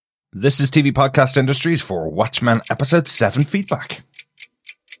This is TV Podcast Industries for Watchmen Episode 7 feedback.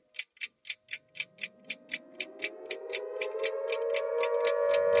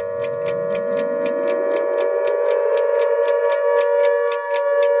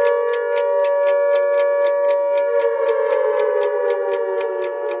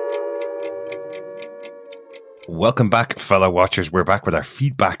 Welcome back, fellow watchers. We're back with our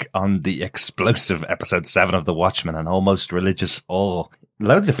feedback on the explosive Episode 7 of The Watchmen and almost religious awe.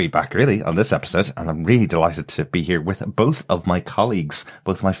 Loads of feedback, really, on this episode, and I'm really delighted to be here with both of my colleagues,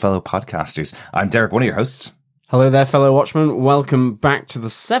 both my fellow podcasters. I'm Derek, one of your hosts. Hello there, fellow Watchmen. Welcome back to the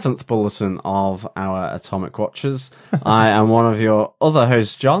 7th bulletin of our Atomic Watchers. I am one of your other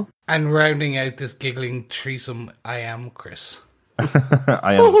hosts, John. And rounding out this giggling threesome, I am Chris.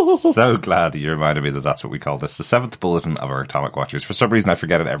 I am so glad you reminded me that that's what we call this, the 7th bulletin of our Atomic Watchers. For some reason, I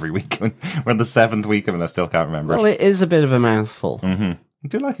forget it every week. We're in the 7th week of it, and I still can't remember. Well, it is a bit of a mouthful. Mm-hmm. I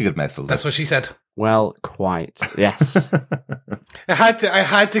do like a good mouthful. That's what she said. Well, quite. Yes. I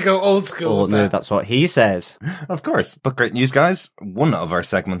had to go old school. Oh, no, that's what he said. Of course. But great news, guys. One of our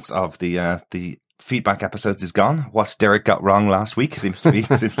segments of the feedback episodes is gone. What Derek got wrong last week seems to be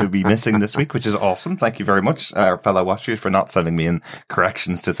missing this week, which is awesome. Thank you very much, our fellow watchers, for not sending me in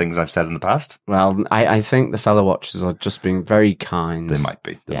corrections to things I've said in the past. Well, I think the fellow watchers are just being very kind. They might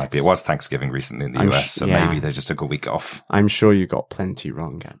be. They Yes. might be. It was Thanksgiving recently in the US, so maybe they just took a week off. I'm sure you got plenty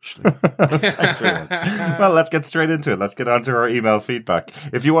wrong, actually. Thanks very much. Well, let's get straight into it. Let's get on to our email feedback.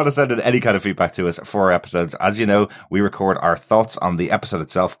 If you want to send in any kind of feedback to us for our episodes, as you know, we record our thoughts on the episode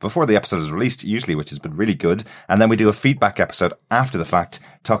itself before the episode is released, usually, which has been really good. And then we do a feedback episode after the fact,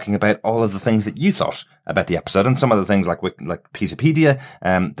 talking about all of the things that you thought about the episode and some other things like Wikipedia,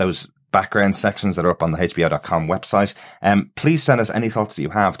 those background sections that are up on the HBO.com website. Please send us any thoughts that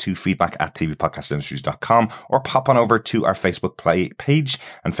you have to feedback@tvpodcastindustries.com or pop on over to our Facebook page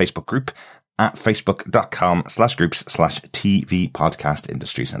and Facebook group at facebook.com/groups/TV Podcast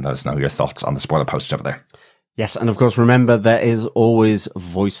Industries and let us know your thoughts on the spoiler posts over there. Yes, and of course, remember, there is always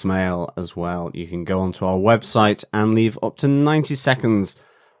voicemail as well. You can go onto our website and leave up to 90 seconds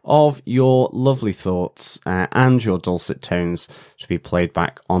of your lovely thoughts and your dulcet tones to be played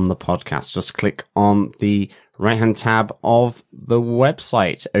back on the podcast. Just click on the right-hand tab of the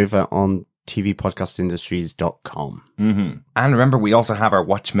website over on tvpodcastindustries.com. Mm-hmm. And remember, we also have our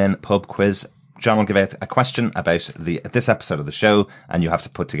Watchmen pub quiz. John will give out a question about this episode of the show, and you have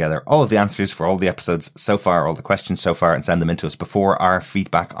to put together all of the answers for all the episodes so far, all the questions so far, and send them in to us before our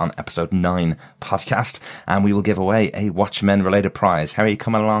feedback on episode 9 podcast. And we will give away a Watchmen-related prize. How are you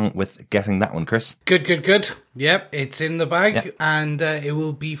coming along with getting that one, Chris? Good. Yep, it's in the bag, and it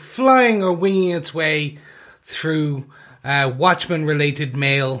will be flying or winging its way through Watchmen-related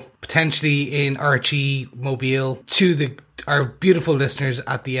mail, potentially in Archie Mobile, to our beautiful listeners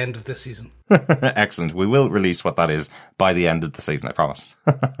at the end of this season. Excellent. We will release what that is by the end of the season, I promise.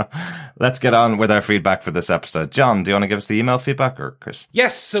 Let's get on with our feedback for this episode. John, do you want to give us the email feedback, or Chris?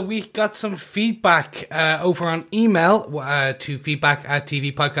 Yes, so we got some feedback over on email to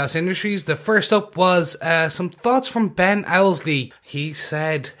feedback@TV Podcast Industries. The first up was some thoughts from Ben Owlsley. He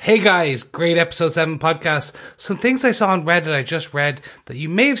said, "Hey guys, great episode 7 podcast. Some things I saw on Reddit I just read that you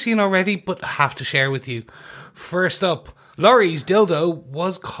may have seen already, but have to share with you. First up, Laurie's dildo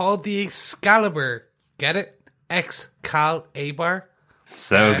was called the Excalibur. Get it? Excalibur.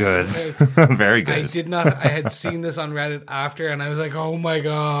 So good. Very good. I did not. I had seen this on Reddit after, and I was like, oh my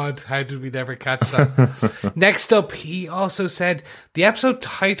god, how did we never catch that? Next up, he also said the episode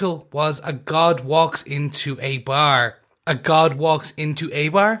title was A God Walks into a Bar. A God Walks into a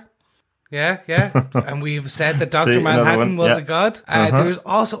Bar? Yeah. And we've said that Dr. Manhattan was a god. There's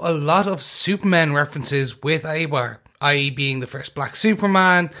also a lot of Superman references with Abar, i.e. being the first Black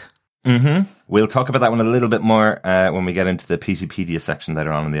Superman. Mm-hmm. We'll talk about that one a little bit more when we get into the PCpedia section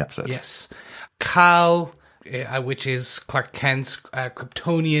later on in the episode. Yes. Kal, which is Clark Kent's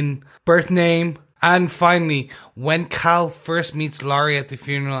Kryptonian birth name. And finally, when Kal first meets Laurie at the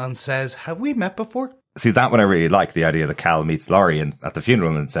funeral and says, have we met before? See, that one I really like, the idea that Kal meets Laurie at the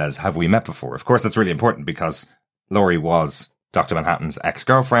funeral and says, have we met before? Of course, that's really important because Laurie was Dr. Manhattan's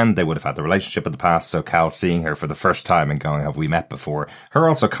ex-girlfriend. They would have had the relationship in the past. So Kal seeing her for the first time and going, have we met before? Her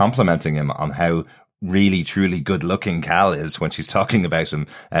also complimenting him on how really, truly good looking Kal is when she's talking about him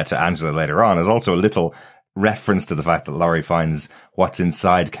to Angela later on is also a little reference to the fact that Laurie finds what's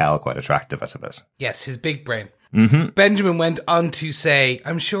inside Kal quite attractive, I suppose. Yes, his big brain. Mm-hmm. Benjamin went on to say,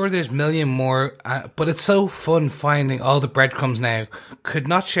 I'm sure there's a million more, but it's so fun finding all the breadcrumbs now. Could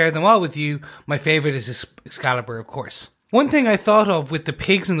not share them all with you. My favourite is Excalibur, of course. One thing I thought of with the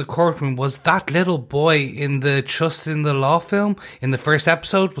pigs in the courtroom was that little boy in the Trust in the Law film in the first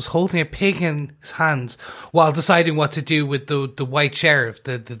episode was holding a pig in his hands while deciding what to do with the white sheriff,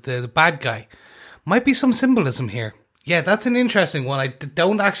 the bad guy. Might be some symbolism here. Yeah, that's an interesting one. I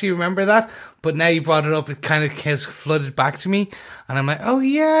don't actually remember that, but now you brought it up, it kind of has flooded back to me, and I'm like, oh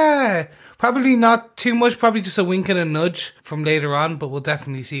yeah. Probably not too much, probably just a wink and a nudge from later on, but we'll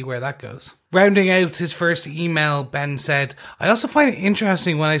definitely see where that goes. Rounding out his first email, Ben said, I also find it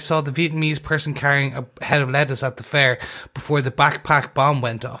interesting when I saw the Vietnamese person carrying a head of lettuce at the fair before the backpack bomb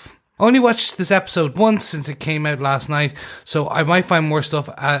went off. I only watched this episode once since it came out last night, so I might find more stuff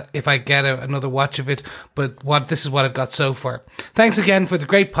if I get another watch of it, but this is what I've got so far. Thanks again for the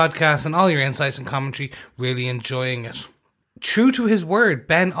great podcast and all your insights and commentary. Really enjoying it. True to his word,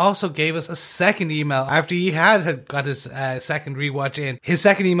 Ben also gave us a second email after he had got his second rewatch in. His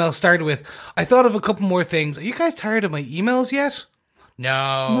second email started with, I thought of a couple more things. Are you guys tired of my emails yet? No.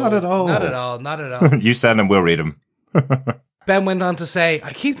 Not at all. Not at all. Not at all. You send them, we'll read them. Ben went on to say,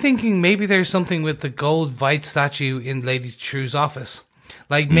 I keep thinking maybe there's something with the gold Veidt statue in Lady True's office.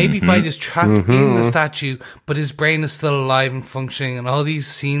 Like, maybe Veidt is trapped in the statue, but his brain is still alive and functioning, and all these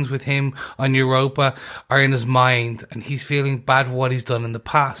scenes with him on Europa are in his mind, and he's feeling bad for what he's done in the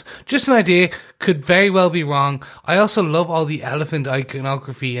past. Just an idea, could very well be wrong. I also love all the elephant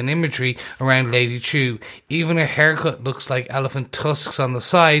iconography and imagery around Lady True. Even her haircut looks like elephant tusks on the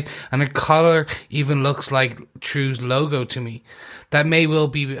side, and her collar even looks like True's logo to me. That may well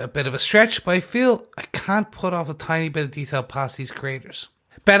be a bit of a stretch, but I feel I can't put off a tiny bit of detail past these creators.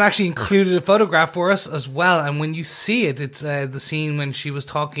 Ben actually included a photograph for us as well, and when you see it, it's the scene when she was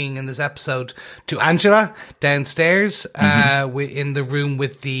talking in this episode to Angela downstairs in the room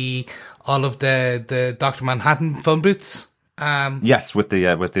with all of the Dr. Manhattan phone booths. Yes, with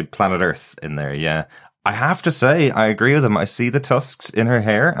the planet Earth in there, yeah. I have to say, I agree with him. I see the tusks in her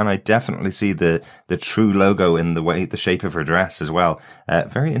hair, and I definitely see the True logo in the shape of her dress as well.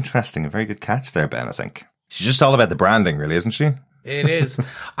 Very interesting, a very good catch there, Ben, I think. She's just all about the branding, really, isn't she? It is.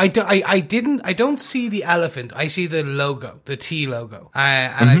 I don't see the elephant. I see the logo, the T logo.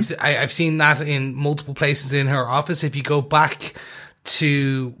 And I've seen that in multiple places in her office. If you go back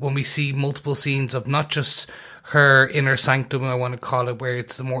to when we see multiple scenes of not just her inner sanctum, I want to call it, where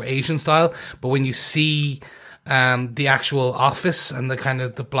it's the more Asian style, but when you see the actual office and the kind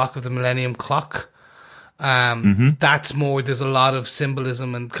of the block of the Millennium Clock, that's more, there's a lot of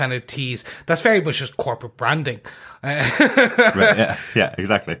symbolism and kind of tease. That's very much just corporate branding. Right, yeah,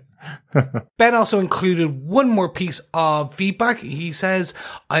 exactly. Ben also included one more piece of feedback. He says,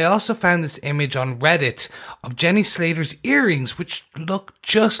 I also found this image on Reddit of Jenny Slater's earrings, which look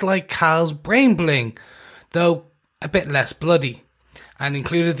just like Cal's brain bling, though a bit less bloody, and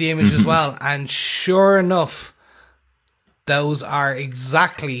included the image as well. And sure enough, those are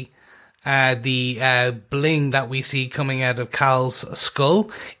exactly the bling that we see coming out of Cal's skull.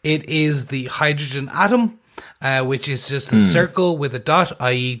 It is the hydrogen atom, which is just a circle with a dot,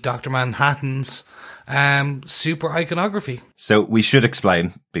 i.e. Dr. Manhattan's super iconography. So we should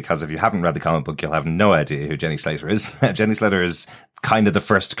explain, because if you haven't read the comic book, you'll have no idea who Jenny Slater is. Jenny Slater is kind of the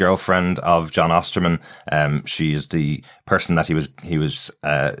first girlfriend of John Osterman. She is the person that he was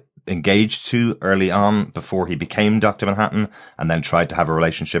engaged to early on before he became Dr. Manhattan, and then tried to have a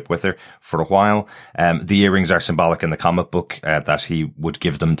relationship with her for a while. The earrings are symbolic in the comic book that he would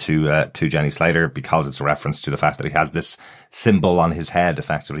give them to Jenny Slater, because it's a reference to the fact that he has this symbol on his head,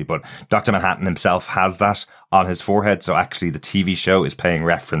 effectively. But Dr. Manhattan himself has that on his forehead, so actually the TV show is paying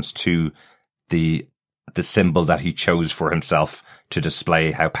reference to the symbol that he chose for himself to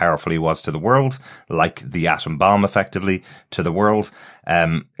display how powerful he was to the world, like the atom bomb, effectively, to the world.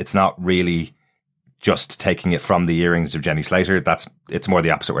 It's not really just taking it from the earrings of Jenny Slater. It's more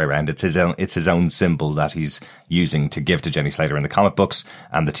the opposite way around. It's his own symbol that he's using to give to Jenny Slater in the comic books,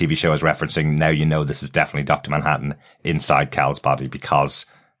 and the TV show is referencing, now you know this is definitely Dr. Manhattan inside Cal's body because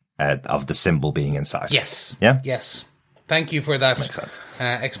of the symbol being inside. Yes. Yeah? Yes. Thank you for that Makes sense.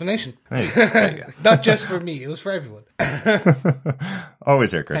 Explanation. There you go. Not just for me, it was for everyone.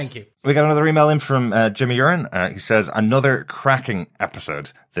 Always here, Chris. Thank you. We got another email in from Jimmy Urine. He says, another cracking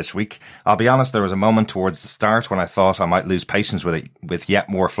episode this week. I'll be honest, there was a moment towards the start when I thought I might lose patience with yet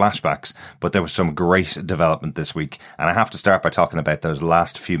more flashbacks, but there was some great development this week, and I have to start by talking about those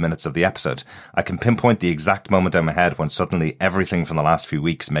last few minutes of the episode. I can pinpoint the exact moment in my head when suddenly everything from the last few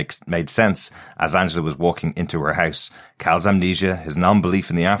weeks made sense as Angela was walking into her house. Cal's amnesia, his non-belief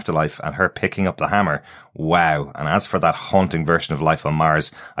in the afterlife, and her picking up the hammer. Wow. And as for that haunting version of Life on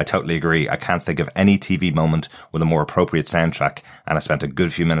Mars, I totally agree. I can't think of any TV moment with a more appropriate soundtrack, and I spent a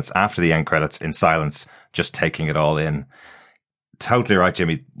good few minutes after the end credits in silence, just taking it all in. Totally right,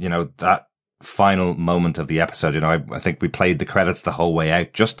 Jimmy. You know, that final moment of the episode, you know, I think we played the credits the whole way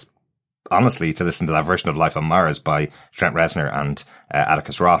out, just honestly to listen to that version of Life on Mars by Trent Reznor and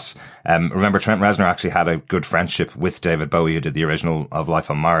Atticus Ross. Remember, Trent Reznor actually had a good friendship with David Bowie, who did the original of Life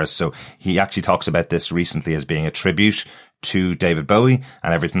on Mars. So he actually talks about this recently as being a tribute to David Bowie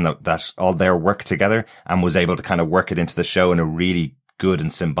and everything that all their work together, and was able to kind of work it into the show in a really good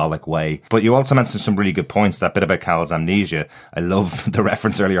and symbolic way. But you also mentioned some really good points. That bit about Cal's amnesia. I love the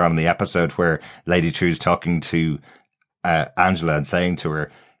reference earlier on in the episode where Lady True's talking to Angela and saying to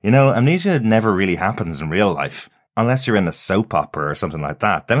her, you know, amnesia never really happens in real life. Unless you're in a soap opera or something like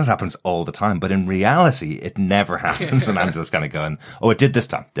that, then it happens all the time. But in reality, it never happens. And Angela's kind of going, oh, it did this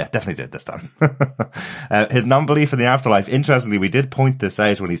time. Yeah, definitely did this time. His non-belief in the afterlife. Interestingly, we did point this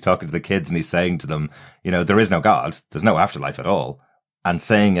out when he's talking to the kids and he's saying to them, you know, there is no God. There's no afterlife at all. And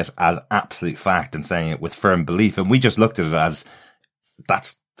saying it as absolute fact and saying it with firm belief. And we just looked at it as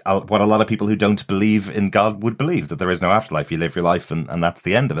that's what a lot of people who don't believe in God would believe, that there is no afterlife. You live your life and that's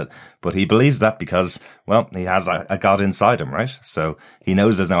the end of it. But he believes that because, well, he has a God inside him, right? So he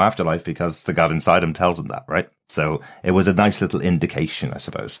knows there's no afterlife because the God inside him tells him that, right? So it was a nice little indication, I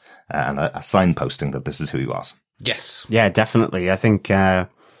suppose, and a signposting that this is who he was. Yes. Yeah, definitely. I think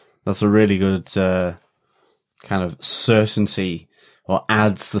that's a really good kind of certainty, or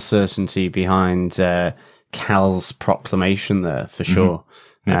adds the certainty behind Cal's proclamation there, for sure.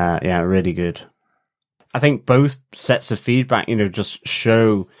 Mm-hmm. Yeah, really good. I think both sets of feedback, you know, just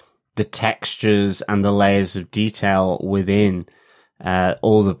show the textures and the layers of detail within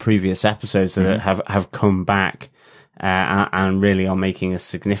all the previous episodes that have come back and really are making a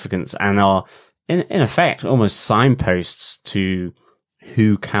significance and are, in effect, almost signposts to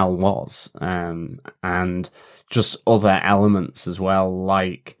who Cal was, and just other elements as well,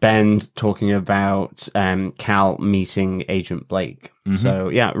 like Ben talking about Cal meeting Agent Blake. Mm-hmm. So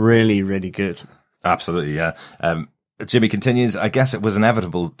yeah, really, really good. Absolutely, yeah. Jimmy continues, I guess it was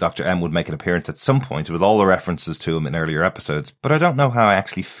inevitable Dr. M would make an appearance at some point with all the references to him in earlier episodes, but I don't know how I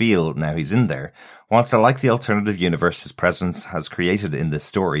actually feel now he's in there. Whilst I like the alternative universe his presence has created in this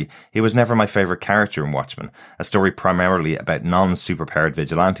story, he was never my favourite character in Watchmen, a story primarily about non-superpowered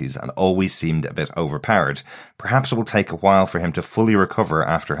vigilantes and always seemed a bit overpowered. Perhaps it will take a while for him to fully recover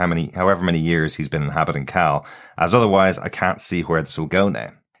after however many years he's been inhabiting Cal, as otherwise I can't see where this will go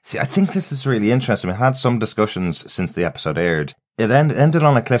now. See, I think this is really interesting. We've had some discussions since the episode aired. It ended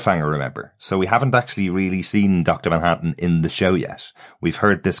on a cliffhanger, remember? So we haven't actually really seen Dr. Manhattan in the show yet. We've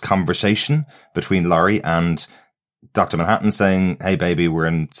heard this conversation between Laurie and Dr. Manhattan saying, hey baby, we're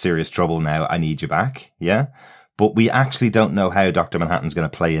in serious trouble now. I need you back. Yeah. But we actually don't know how Dr. Manhattan's going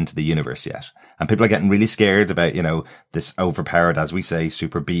to play into the universe yet. And people are getting really scared about, you know, this overpowered, as we say,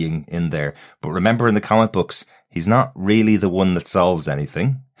 super being in there. But remember, in the comic books, he's not really the one that solves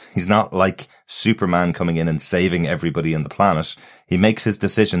anything. He's not like Superman coming in and saving everybody on the planet. He makes his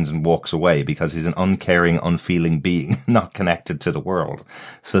decisions and walks away because he's an uncaring, unfeeling being, not connected to the world.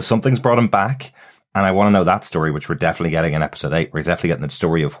 So something's brought him back. And I want to know that story, which we're definitely getting in episode 8. We're definitely getting the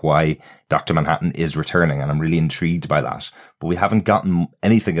story of why Dr. Manhattan is returning. And I'm really intrigued by that. But we haven't gotten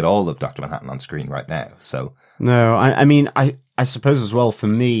anything at all of Dr. Manhattan on screen right now. So no, I mean, I suppose as well, for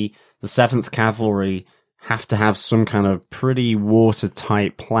me, the 7th Cavalry have to have some kind of pretty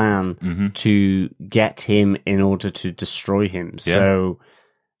watertight plan to get him in order to destroy him. Yeah. So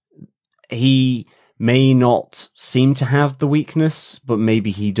he may not seem to have the weakness, but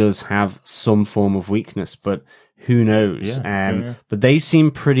maybe he does have some form of weakness, but who knows? Yeah. But they seem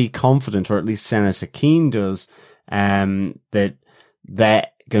pretty confident, or at least Senator Keene does, that they're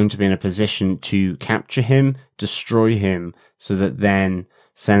going to be in a position to capture him, destroy him, so that then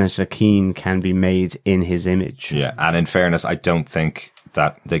Senator Keene can be made in his image. Yeah, and in fairness, I don't think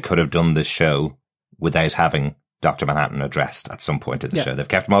that they could have done this show without having Dr. Manhattan addressed at some point in the show. They've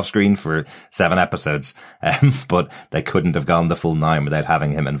kept him off screen for 7 episodes, but they couldn't have gone the full 9 without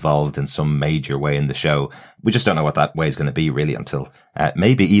having him involved in some major way in the show. We just don't know what that way is going to be really until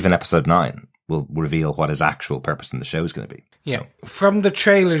maybe even episode 9 will reveal what his actual purpose in the show is going to be. Yeah. From the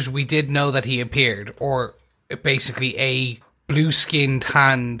trailers, we did know that he appeared, or basically a blue-skinned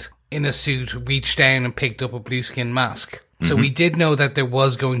hand in a suit reached down and picked up a blue-skin mask. So we did know that there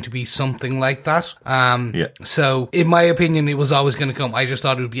was going to be something like that. So in my opinion, it was always going to come. I just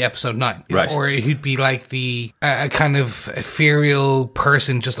thought it would be episode 9. Right. Or he'd be like the a kind of ethereal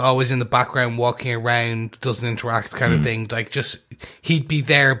person just always in the background walking around, doesn't interact kind of thing. Like just, he'd be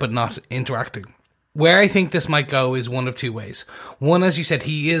there but not interacting. Where I think this might go is one of two ways. One, as you said,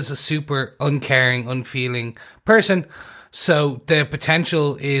 he is a super uncaring, unfeeling person. So the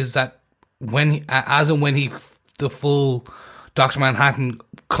potential is that the full Dr. Manhattan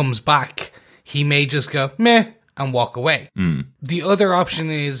comes back, he may just go meh and walk away. The other option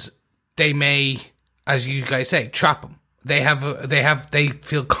is they may, as you guys say, trap him. They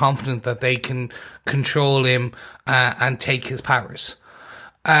feel confident that they can control him and take his powers.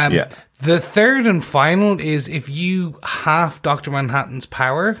 The third and final is if you half Dr. Manhattan's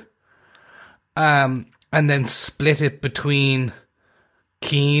power, and then split it between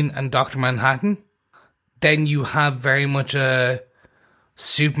Keene and Dr. Manhattan, then you have very much a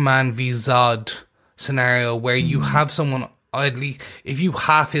Superman v Zod scenario where you have someone, at least if you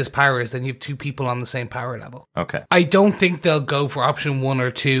half his powers, then you have two people on the same power level. Okay. I don't think they'll go for option 1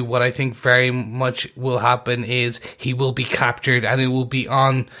 or 2. What I think very much will happen is he will be captured and it will be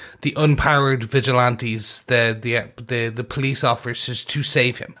on the unpowered vigilantes, the police officers, to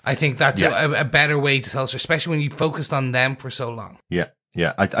save him. I think that's a better way to tell us, especially when you focused on them for so long. Yeah.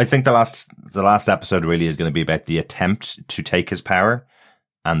 Yeah. I think the last episode really is going to be about the attempt to take his power,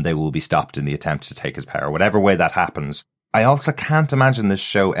 and they will be stopped in the attempt to take his power. Whatever way that happens. I also can't imagine this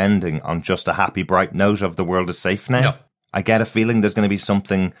show ending on just a happy, bright note of the world is safe now. No. I get a feeling there's going to be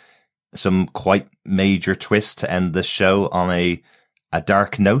some quite major twist to end this show on a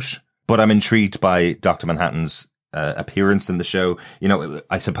dark note. But I'm intrigued by Dr. Manhattan's appearance in the show. You know,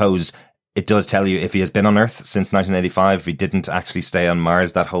 I suppose it does tell you if he has been on Earth since 1985, if he didn't actually stay on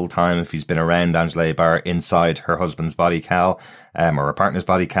Mars that whole time, if he's been around Angela Abar inside her husband's body, Cal, or her partner's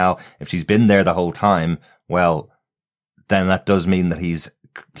body, Cal, if she's been there the whole time, well, then that does mean that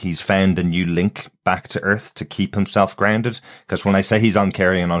he's found a new link back to Earth to keep himself grounded. Because when I say he's on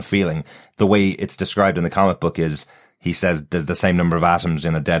caring and on feeling, the way it's described in the comic book is he says there's the same number of atoms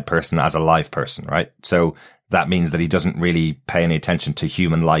in a dead person as a live person, right? So that means that he doesn't really pay any attention to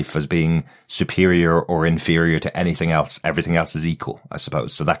human life as being superior or inferior to anything else. Everything else is equal, I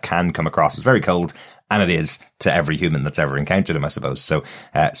suppose. So that can come across as very cold, and it is to every human that's ever encountered him, I suppose. So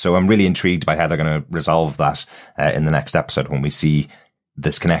I'm really intrigued by how they're going to resolve that in the next episode when we see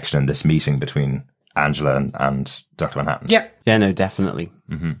this connection and this meeting between Angela and Dr. Manhattan. Yeah, no, definitely.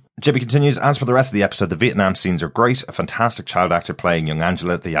 Mm-hmm. Jibby continues, as for the rest of the episode, the Vietnam scenes are great. A fantastic child actor playing young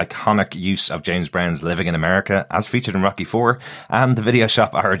Angela, the iconic use of James Brown's Living in America, as featured in Rocky IV, and the video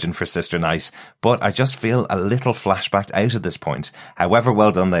shop origin for Sister Night. But I just feel a little flashbacked out at this point. However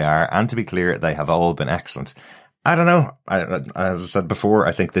well done they are, and to be clear, they have all been excellent. I don't know. As I said before,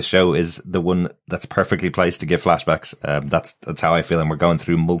 I think this show is the one that's perfectly placed to give flashbacks. That's how I feel. And we're going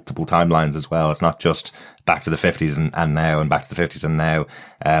through multiple timelines as well. It's not just back to the 50s and now and back to the 50s and now.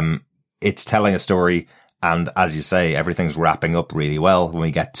 It's telling a story. And as you say, everything's wrapping up really well when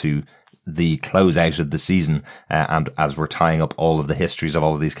we get to the closeout of the season. And as we're tying up all of the histories of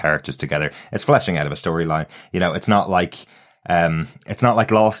all of these characters together, it's fleshing out of a storyline. You know, it's not like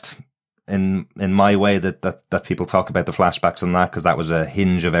Lost, in my way that people talk about the flashbacks and that, because that was a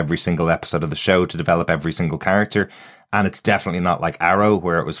hinge of every single episode of the show to develop every single character. And it's definitely not like Arrow,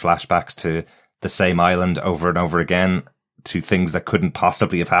 where it was flashbacks to the same island over and over again, to things that couldn't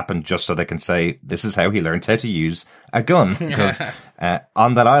possibly have happened, just so they can say, this is how he learned how to use a gun. Because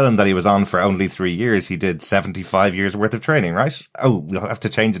on that island that he was on for only 3 years, he did 75 years worth of training, right? Oh, we'll have to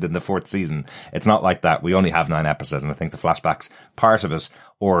change it in the 4th season. It's not like that. We only have 9 episodes, and I think the flashbacks part of it,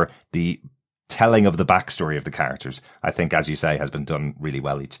 or the telling of the backstory of the characters, I think, as you say, has been done really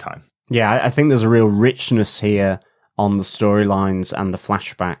well each time. Yeah, I think there's a real richness here on the storylines and the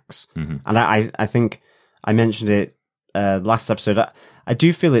flashbacks. Mm-hmm. And I think I mentioned it last episode. I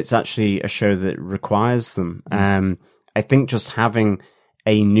do feel it's actually a show that requires them. I think just having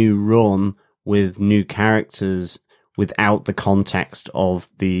a new run with new characters without the context of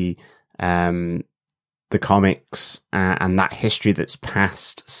the comics and that history that's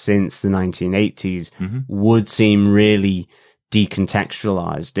passed since the 1980s would seem really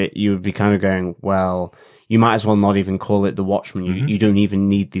decontextualized. You would be kind of going, well, you might as well not even call it The Watchmen. You don't even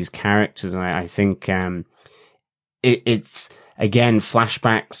need these characters. And I think it's again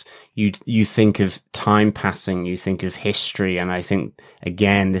flashbacks. You think of time passing, you think of history, and I think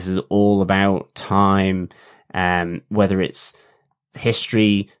again this is all about time. Whether it's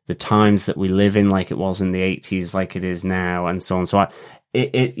history, the times that we live in, like it was in the 80s, like it is now, and so on. So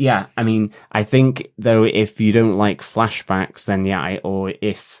I mean, I think though, if you don't like flashbacks, then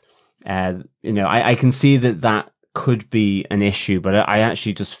I can see that could be an issue, but I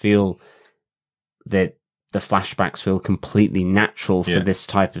actually just feel that the flashbacks feel completely natural for this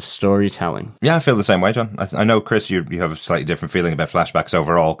type of storytelling. Yeah, I feel the same way, John. I know, Chris, you have a slightly different feeling about flashbacks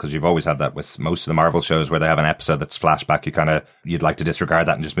overall, because you've always had that with most of the Marvel shows where they have an episode that's flashback. You'd like to disregard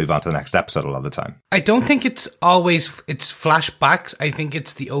that and just move on to the next episode a lot of the time. I don't think it's flashbacks. I think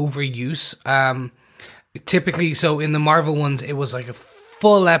it's the overuse. Typically, so in the Marvel ones, it was like a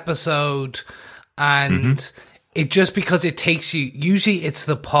full episode, and it just because it takes you, usually it's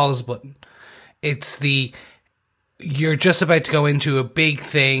the pause button. It's you're just about to go into a big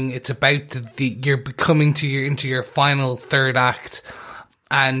thing. It's about you're coming into your final third act,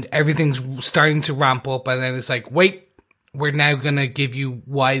 and everything's starting to ramp up, and then it's like, wait, we're now going to give you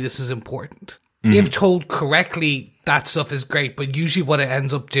why this is important. If told correctly, that stuff is great, but usually what it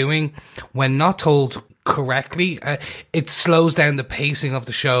ends up doing when not told correctly, it slows down the pacing of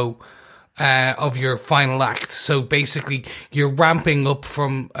the show, of your final act. So basically you're ramping up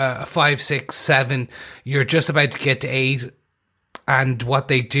from 5, 6, 7, you're just about to get to 8, and what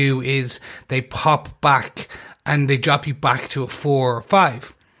they do is they pop back and they drop you back to a 4 or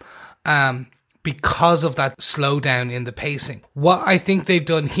 5 because of that slowdown in the pacing. What I think they've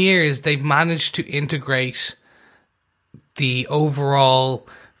done here is they've managed to integrate the overall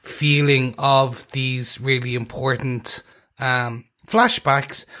feeling of these really important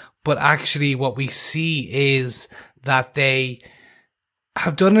flashbacks, but actually what we see is that they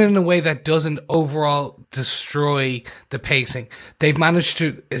have done it in a way that doesn't overall destroy the pacing. They've managed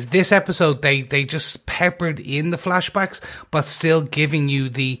to, this episode, they just peppered in the flashbacks, but still giving you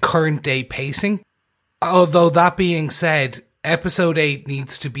the current day pacing. Although that being said, episode 8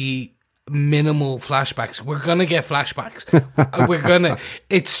 needs to be minimal flashbacks. We're gonna get flashbacks.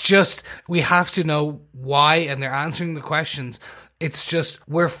 It's just, we have to know why, and they're answering the questions. It's just,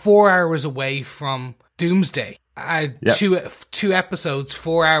 we're 4 hours away from Doomsday. Two episodes,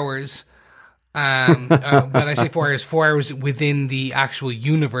 4 hours. When I say 4 hours, 4 hours within the actual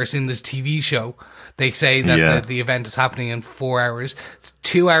universe in this TV show. They say that the event is happening in 4 hours. It's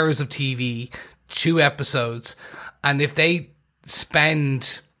 2 hours of TV, 2 episodes. And if they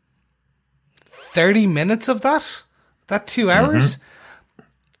spend 30 minutes of that 2 hours,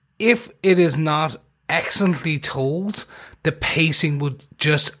 if it is not excellently told, the pacing would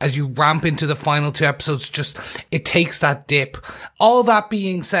just, as you ramp into the final 2 episodes, it takes that dip. All that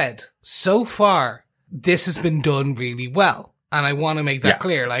being said, so far, this has been done really well. And I want to make that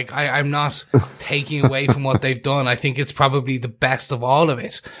clear. Like, I'm not taking away from what they've done. I think it's probably the best of all of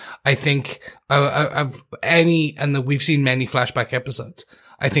it. I think, we've seen many flashback episodes.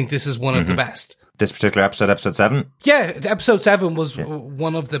 I think this is one of the best. This particular episode 7? Yeah, episode 7 was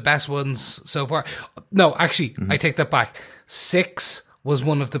one of the best ones so far. No, actually, I take that back. 6 was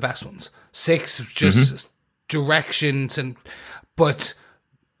one of the best ones. 6, just directions, but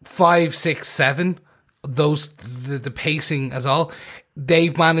 5, 6, 7, the pacing as all,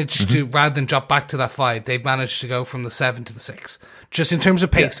 they've managed to, rather than drop back to that 5, they've managed to go from the 7 to the 6. Just in terms of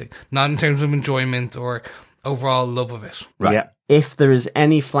pacing, not in terms of enjoyment or overall love of it. Right. Yeah. If there is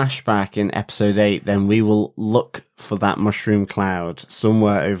any flashback in episode 8, then we will look for that mushroom cloud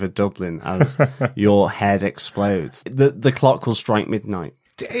somewhere over Dublin as your head explodes. The clock will strike midnight.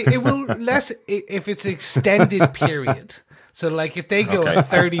 It will if it's extended period. So like if they go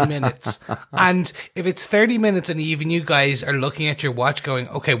 30 minutes, and if it's 30 minutes and even you guys are looking at your watch going,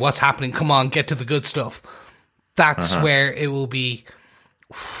 okay, what's happening? Come on, get to the good stuff. That's where it will be.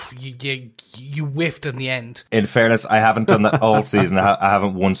 You whiffed in the end. In fairness, I haven't done that all season. I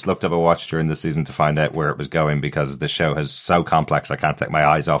haven't once looked up a watch during the season to find out where it was going, because the show is so complex I can't take my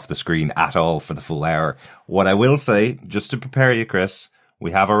eyes off the screen at all for the full hour. What I will say, just to prepare you, Chris,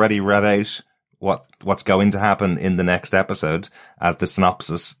 we have already read out what's going to happen in the next episode as the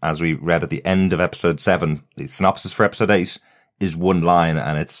synopsis, as we read at the end of episode 7. The synopsis for episode 8 is one line,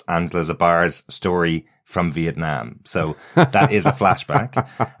 and it's Angela Zabar's story from Vietnam. So that is a flashback.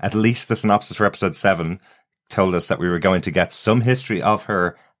 At least the synopsis for episode 7 told us that we were going to get some history of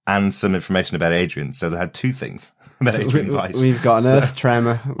her and some information about Adrian. So they had 2 things about Adrian Veidt. We've got an earth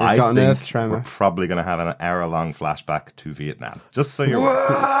tremor. We're probably going to have an hour-long flashback to Vietnam. Just so you're aware.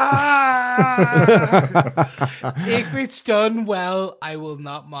 If it's done well, I will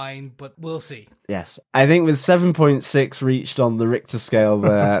not mind, but we'll see. Yes. I think with 7.6 reached on the Richter scale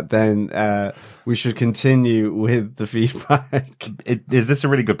there, then we should continue with the feedback. Is this a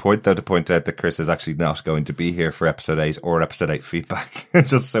really good point, though, to point out that Chris is actually not going to be here for episode 8 or episode 8 feedback?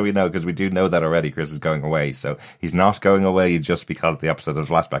 Just so we know, because we do know that already. Chris is going away, so he's not going away just because the episode of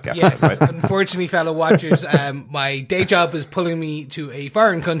flashback episode. Yes, right? Unfortunately, fellow watchers, my day job is pulling me to a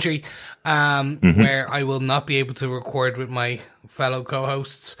foreign country, where I will not be able to record with my fellow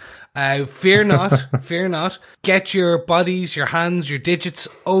co-hosts. Fear not, fear not. Get your bodies, your hands, your digits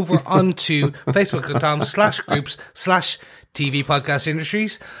over onto facebook.com/groups/TV Podcast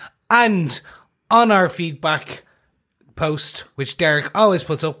Industries, and on our feedback post, which Derek always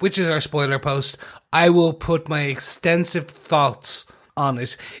puts up, which is our spoiler post, I will put my extensive thoughts on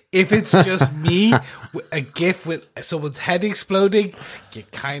it. If it's just me, a gif with someone's head exploding, you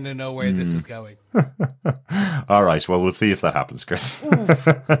kind of know where this is going. All right, well, we'll see if that happens, Chris.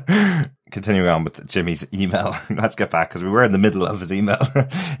 Continuing on with Jimmy's email, let's get back because we were in the middle of his email.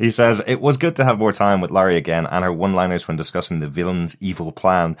 He says, it was good to have more time with Laurie again and her one-liners when discussing the villain's evil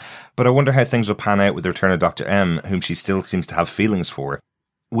plan, but I wonder how things will pan out with the return of Dr. M, whom she still seems to have feelings for.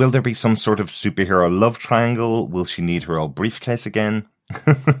 Will there be some sort of superhero love triangle? Will she need her old briefcase again?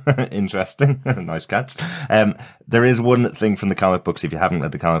 Interesting. Nice catch. There is one thing from the comic books, if you haven't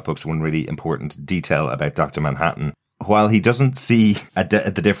read the comic books, one really important detail about Dr. Manhattan. While he doesn't see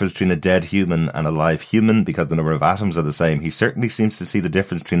the difference between a dead human and a live human because the number of atoms are the same, he certainly seems to see the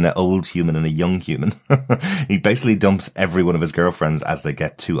difference between an old human and a young human. He basically dumps every one of his girlfriends as they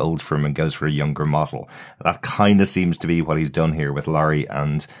get too old for him and goes for a younger model. That kind of seems to be what he's done here with Laurie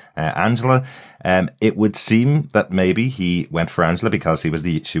and Angela. It would seem that maybe he went for Angela because she was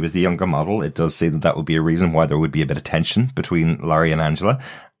the younger model. It does seem that would be a reason why there would be a bit of tension between Laurie and Angela,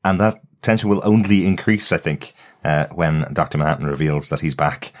 and that tension will only increase, I think, when Dr. Manhattan reveals that he's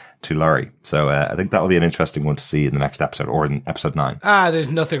back to Laurie. So I think that'll be an interesting one to see in the next episode, or in episode 9.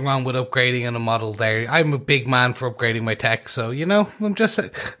 There's nothing wrong with upgrading on a model there. I'm a big man for upgrading my tech, so, I'm just...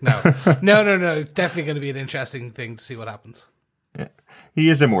 No. It's definitely going to be an interesting thing to see what happens. Yeah. He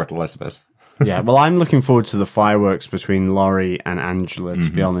is immortal, I suppose. Yeah, well, I'm looking forward to the fireworks between Laurie and Angela, to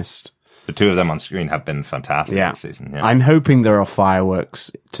be honest. The two of them on screen have been fantastic this season. Yeah. I'm hoping there are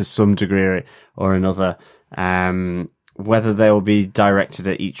fireworks to some degree or another. Whether they will be directed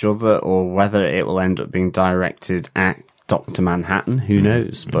at each other or whether it will end up being directed at Dr. Manhattan, who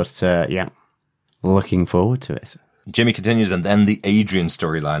knows? But looking forward to it. Jimmy continues, and then the Adrian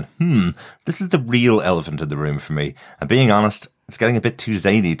storyline. This is the real elephant in the room for me. And being honest, it's getting a bit too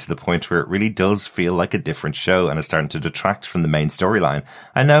zany to the point where it really does feel like a different show and is starting to detract from the main storyline.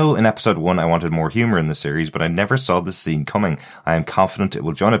 I know in episode 1 I wanted more humour in the series, but I never saw this scene coming. I am confident it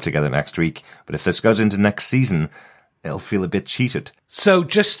will join up together next week, but if this goes into next season, it'll feel a bit cheated. So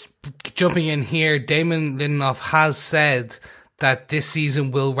just jumping in here, Damon Lindelof has said that this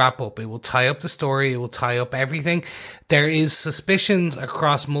season will wrap up. It will tie up the story. It will tie up everything. There is suspicions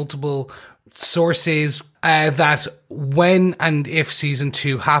across multiple sources that when and if season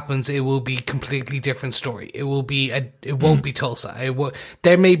 2 happens, it will be completely different story. It will be it won't be Tulsa.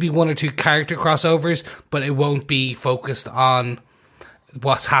 There may be one or two character crossovers, but it won't be focused on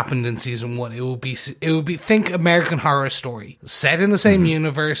what's happened in season 1. It will be think American Horror Story, set in the same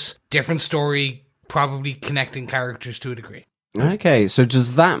universe, different story, probably connecting characters to a degree. Okay, so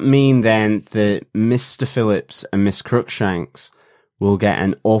does that mean then that Mr. Phillips and Miss Crookshanks will get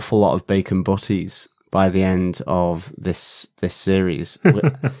an awful lot of bacon butties by the end of this series?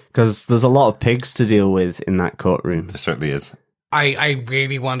 Because there's a lot of pigs to deal with in that courtroom. There certainly is. I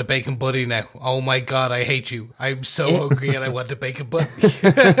really want a bacon butty now. Oh my god, I hate you. I'm so hungry and I want a bacon butty.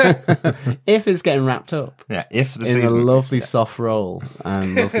 If it's getting wrapped up. Yeah, if the in season... a lovely soft roll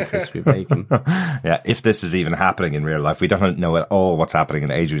and lovely crispy bacon. Yeah, if this is even happening in real life, we don't know at all what's happening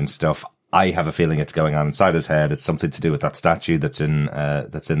in Adrian's stuff. I have a feeling it's going on inside his head. It's something to do with that statue that's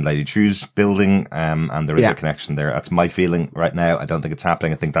in Lady True's building, and there is a connection there. That's my feeling right now. I don't think it's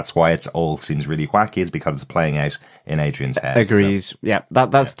happening. I think that's why it's all seems really wacky, is because it's playing out in Adrian's head. Agreed. So. Yeah,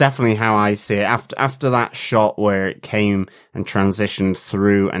 that's definitely how I see it. After that shot where it came and transitioned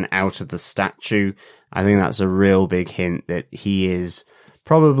through and out of the statue, I think that's a real big hint that he is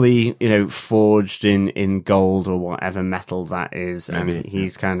probably, forged in gold or whatever metal that is, maybe, and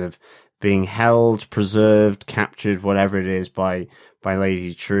he's kind of being held, preserved, captured, whatever it is, by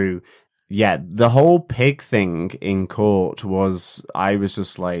Lady True. Yeah, the whole pig thing in court I was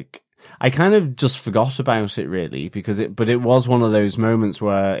just like, I kind of just forgot about it really, but it was one of those moments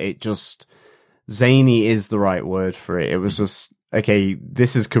where it just, zany is the right word for it. It was just, okay,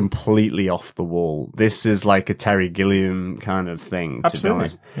 this is completely off the wall. This is like a Terry Gilliam kind of thing, absolutely,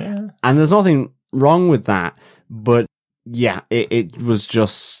 to be honest. Yeah. And there's nothing wrong with that, but yeah, it was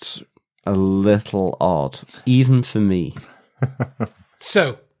just a little odd, even for me.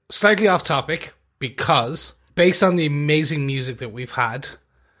 So, slightly off topic, because based on the amazing music that we've had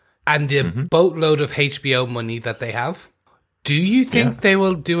and the boatload of HBO money that they have, Do you think they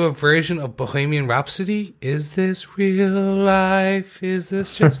will do a version of Bohemian Rhapsody? Is this real life? Is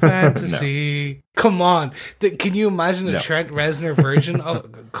this just fantasy? No. Come on. Can you imagine a Trent Reznor version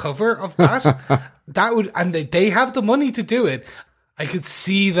of cover of that? That would, and they have the money to do it. I could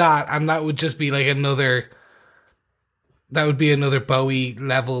see that, and that would just be like another Bowie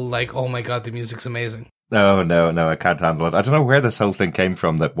level, like, oh my god, the music's amazing. No, I can't handle it. I don't know where this whole thing came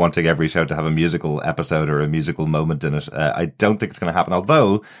from, that wanting every show to have a musical episode or a musical moment in it. I don't think it's going to happen.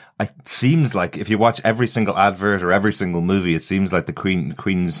 Although, it seems like if you watch every single advert or every single movie, it seems like the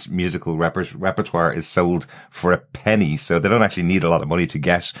Queen's musical repertoire is sold for a penny. So they don't actually need a lot of money to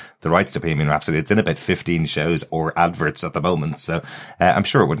get the rights to Bohemian Rhapsody. It's in about 15 shows or adverts at the moment. So I'm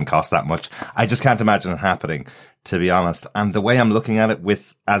sure it wouldn't cost that much. I just can't imagine it happening, to be honest. And the way I'm looking at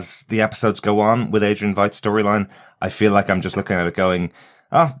it as the episodes go on with Adrian Veidt's storyline, I feel like I'm just looking at it going,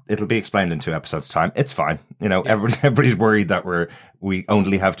 it'll be explained in 2 episodes time. It's fine. You know, everybody's worried that we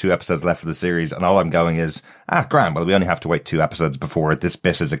only have 2 episodes left of the series. And all I'm going is, grand. Well, we only have to wait 2 episodes before this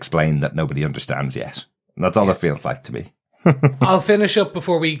bit is explained that nobody understands yet. And that's all it feels like to me. I'll finish up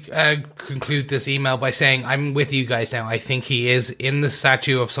before we conclude this email by saying I'm with you guys now. I think he is in the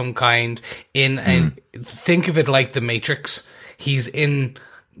statue of some kind. Think of it like the Matrix. He's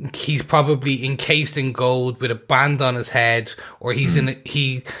probably encased in gold with a band on his head, or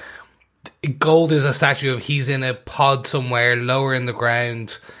gold is a statue of, he's in a pod somewhere lower in the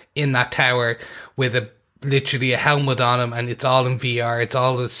ground in that tower with literally a helmet on him, and it's all in VR. It's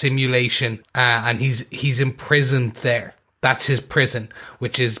all a simulation, and he's imprisoned there. That's his prison,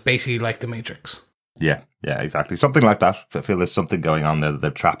 which is basically like the Matrix. Yeah, exactly. Something like that. I feel there's something going on there that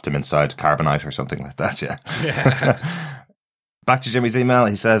they've trapped him inside carbonite or something like that, yeah. Back to Jimmy's email,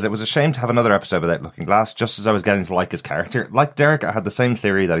 he says, it was a shame to have another episode without Looking Glass, just as I was getting to like his character. Like Derek, I had the same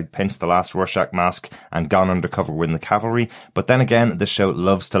theory that he'd pinched the last Rorschach mask and gone undercover with the cavalry, but then again, the show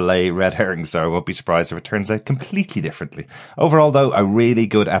loves to lay red herrings, so I won't be surprised if it turns out completely differently. Overall, though, a really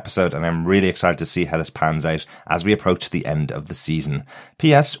good episode, and I'm really excited to see how this pans out as we approach the end of the season.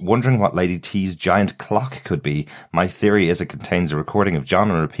 P.S. Wondering what Lady T's giant clock could be. My theory is it contains a recording of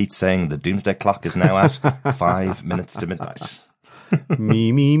John on repeat saying the doomsday clock is now at 5 minutes to midnight.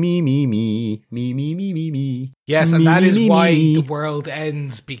 Me, me, me, me, me, me, me, me, me, me. Yes, and me, that is me, why me. the world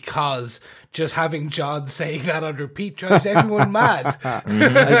ends, because just having John saying that on repeat drives everyone mad.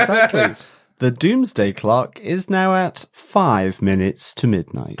 Exactly. The doomsday clock is now at 5 minutes to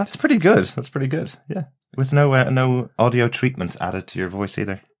midnight. That's pretty good. Yeah. With no audio treatment added to your voice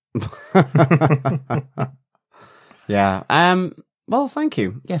either. Yeah. Well, thank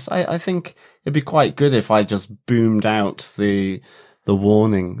you. Yes, I think it'd be quite good if I just boomed out the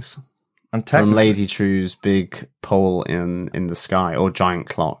warnings from Lady True's big pole in the sky, or giant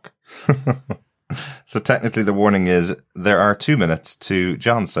clock. So technically the warning is there are 2 minutes to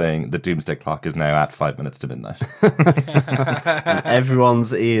John saying the doomsday clock is now at 5 minutes to midnight.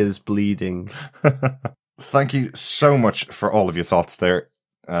 Everyone's ears bleeding. Thank you so much for all of your thoughts there.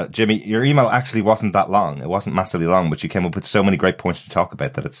 Jimmy, your email actually wasn't that long. It wasn't massively long, but you came up with so many great points to talk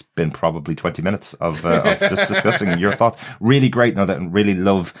about that it's been probably 20 minutes of just discussing your thoughts. Really great. No, that really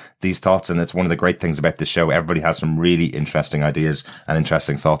love these thoughts. And it's one of the great things about this show. Everybody has some really interesting ideas and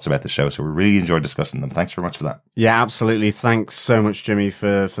interesting thoughts about the show. So we really enjoyed discussing them. Thanks very much for that. Yeah, absolutely. Thanks so much, Jimmy,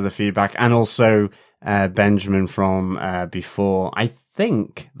 for the feedback. And also, Benjamin from before. I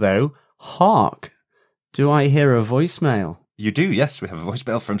think, though, hark, do I hear a voicemail? You do, yes. We have a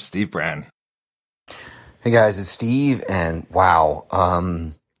voicemail from Steve Brown. Hey guys, it's Steve, and wow,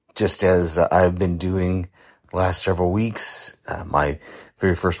 just as I've been doing the last several weeks, my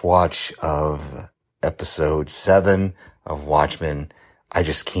very first watch of episode 7 of Watchmen, I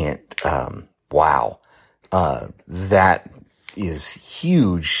just can't, wow. That is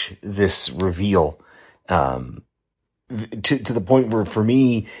huge, this reveal, to the point where for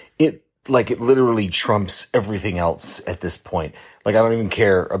me, it literally trumps everything else at this point. Like, I don't even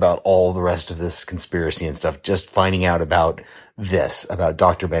care about all the rest of this conspiracy and stuff. Just finding out about this, about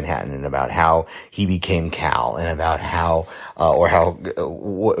Dr. Manhattan, and about how he became Cal, and about how, or how,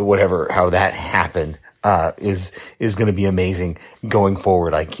 whatever, how that happened, is going to be amazing going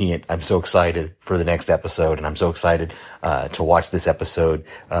forward. I'm so excited for the next episode, and I'm so excited, to watch this episode,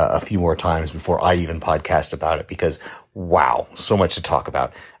 a few more times before I even podcast about it, because wow, so much to talk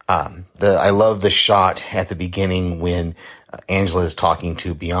about. I love the shot at the beginning when Angela is talking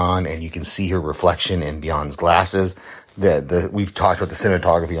to Beyond, and you can see her reflection in Beyond's glasses. We've talked about the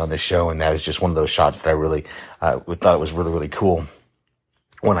cinematography on this show, and that is just one of those shots that I really, thought it was really, really cool.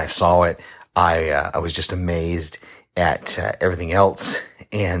 When I saw it, I was just amazed at, everything else.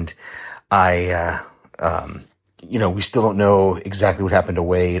 And we still don't know exactly what happened to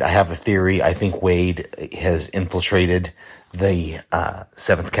Wade. I have a theory. I think Wade has infiltrated the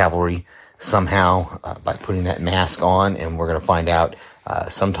 7th Cavalry somehow by putting that mask on, and we're going to find out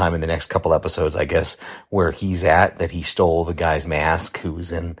sometime in the next couple episodes, I guess, where he's at, that he stole the guy's mask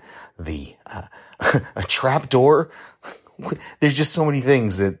who's in the a trapdoor. There's just so many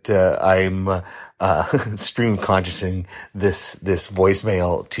things that I'm stream consciousing this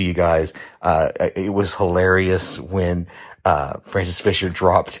voicemail to you guys. It was hilarious when Frances Fisher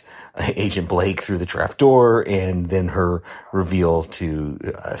dropped Agent Blake through the trapdoor, and then her reveal to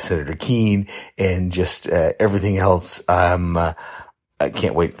Senator Keene, and just everything else. I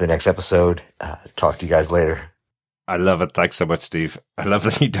can't wait for the next episode. Talk to you guys later. I love it. Thanks so much, Steve. I love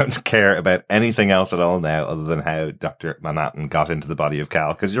that you don't care about anything else at all now other than how Dr. Manhattan got into the body of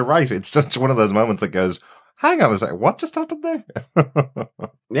Cal. Because you're right. It's just one of those moments that goes, hang on a second, what just happened there?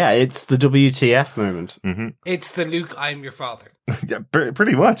 Yeah, it's the WTF moment. Mm-hmm. It's the Luke, I'm your father. Yeah,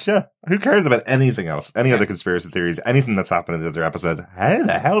 pretty much, yeah. Who cares about anything else? Any other conspiracy theories? Anything that's happened in the other episodes? How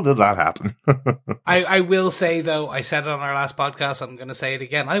the hell did that happen? I will say, though, I said it on our last podcast, I'm going to say it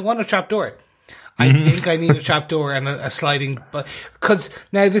again. I want a trapdoor. I think I need a trapdoor and a sliding, but because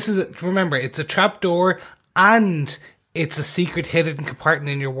now this is remember, it's a trapdoor and it's a secret hidden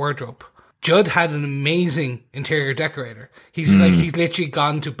compartment in your wardrobe. Judd had an amazing interior decorator. He's literally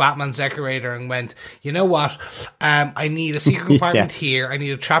gone to Batman's decorator and went, you know what? I need a secret compartment here. I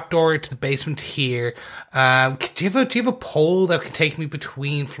need a trapdoor to the basement here. Do you have a pole that can take me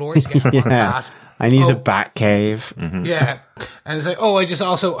between floors? Yeah, I want that. I need a bat cave. Mm-hmm. Yeah. And it's like, I just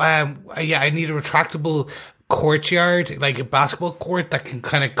also, I need a retractable courtyard, like a basketball court that can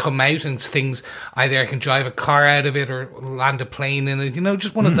kind of come out and things, either I can drive a car out of it or land a plane in it,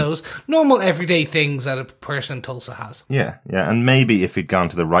 just one of those normal everyday things that a person in Tulsa has. Yeah. And maybe if he'd gone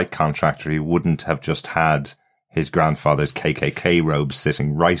to the right contractor, he wouldn't have just had his grandfather's KKK robe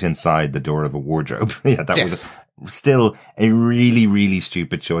sitting right inside the door of a wardrobe. Yeah, that was still a really, really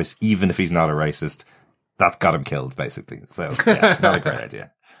stupid choice, even if he's not a racist. That got him killed, basically. So, yeah, not a great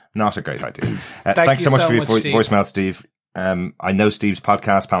idea. Not a great idea. Thanks so much for your voicemail, Steve. I know Steve's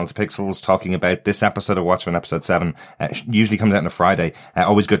podcast, Panels of Pixels, talking about this episode of Watchmen, episode 7, usually comes out on a Friday.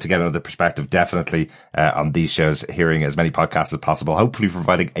 Always good to get another perspective, definitely, on these shows, hearing as many podcasts as possible, hopefully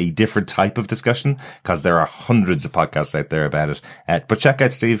providing a different type of discussion, because there are hundreds of podcasts out there about it. But check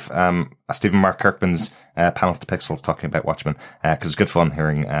out Steve and Mark Kirkman's Panels to Pixels talking about Watchmen, because it's good fun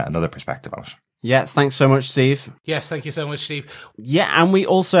hearing another perspective on it. Yeah, thanks so much, Steve. Yes, thank you so much, Steve. Yeah, and we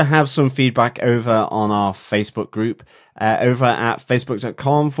also have some feedback over on our Facebook group, over at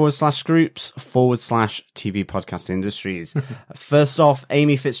facebook.com/groups/TV Podcast Industries. First off,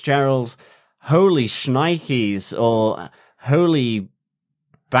 Amy Fitzgerald, holy shnikes, or holy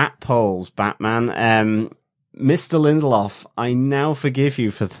bat poles, Batman. Mr. Lindelof, I now forgive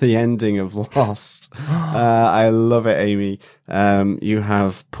you for the ending of Lost. I love it, Amy. You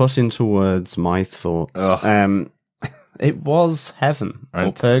have put into words my thoughts. It was heaven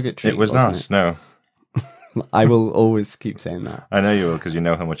or purgatory. It was not, no. I will always keep saying that. I know you will, because you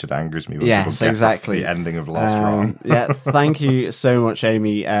know how much it angers me when yes, people get exactly. the ending of Lost wrong. Yeah, thank you so much,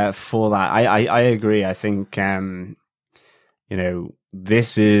 Amy, for that. I agree. I think,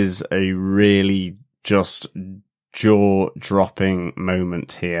 this is a really just jaw-dropping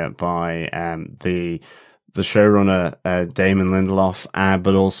moment here by the showrunner Damon Lindelof,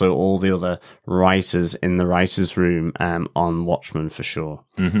 but also all the other writers in the writers' room on Watchmen for sure.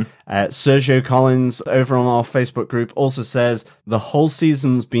 Mm-hmm. Sergio Collins over on our Facebook group also says the whole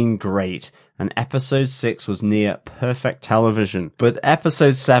season's been great, and episode 6 was near perfect television, but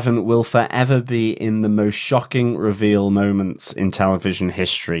episode 7 will forever be in the most shocking reveal moments in television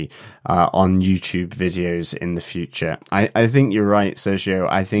history on YouTube videos in the future. I think you're right, Sergio.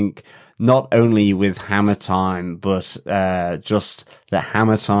 I think not only with Hammer Time, but just that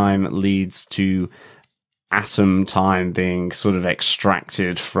Hammer Time leads to Atom Time being sort of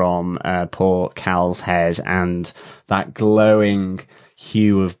extracted from poor Cal's head, and that glowing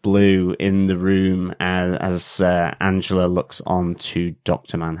hue of blue in the room as Angela looks on to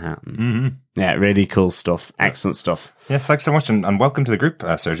Dr. Manhattan. Mm-hmm. Yeah, really cool stuff. Excellent stuff. Yeah, thanks so much, and welcome to the group,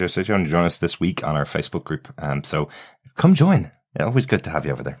 Sergio. So if you want to join us this week on our Facebook group, so come join. Yeah, always good to have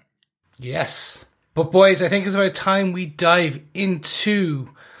you over there. Yes. But boys, I think it's about time we dive into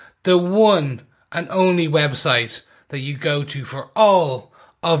the one and only website that you go to for all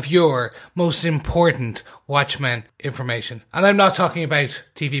of your most important Watchmen information. And I'm not talking about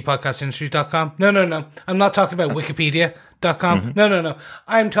tvpodcastindustries.com. No. I'm not talking about wikipedia.com. Mm-hmm. No.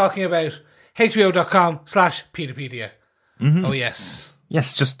 I'm talking about hbo.com/Peterpedia. Mm-hmm. Oh, yes.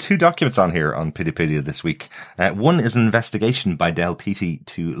 Yes, just 2 documents on here on Peteypedia this week. One is an investigation by Del Petey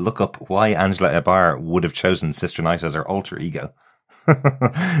to look up why Angela Ebar would have chosen Sister Night as her alter ego.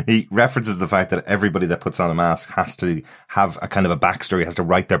 He references the fact that everybody that puts on a mask has to have a kind of a backstory, has to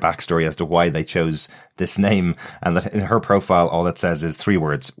write their backstory as to why they chose this name, and that in her profile all it says is 3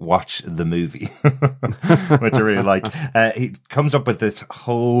 words: watch the movie. Which I really like. He comes up with this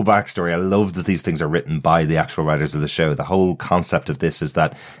whole backstory. I love that these things are written by the actual writers of the show. The whole concept of this is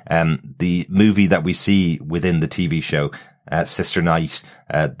that the movie that we see within the TV show, Sister Night,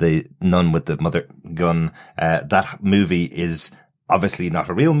 the nun with the mother gun, that movie is obviously not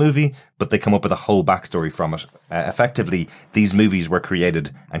a real movie, but they come up with a whole backstory from it. Effectively, these movies were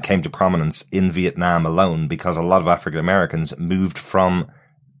created and came to prominence in Vietnam alone because a lot of African Americans moved from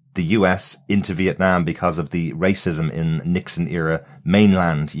the US into Vietnam because of the racism in Nixon era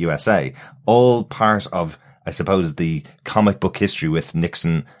mainland USA. All part of, I suppose, the comic book history with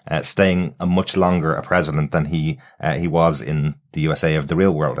Nixon staying a much longer a president than he was in the USA of the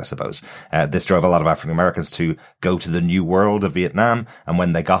real world, I suppose. This drove a lot of African Americans to go to the new world of Vietnam, and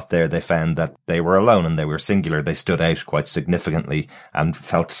when they got there, they found that they were alone and they were singular. They stood out quite significantly and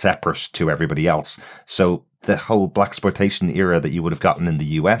felt separate to everybody else. So the whole blaxploitation era that you would have gotten in the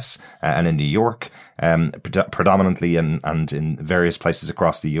US and in New York, predominantly and in various places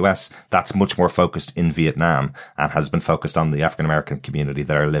across the US, that's much more focused in Vietnam and has been focused on the African American community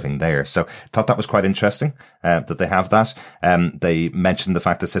that are living there. So I thought that was quite interesting that they have that. They mentioned the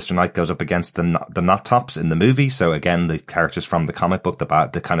fact that Sister Night goes up against the Knot Tops in the movie. So again, the characters from the comic book,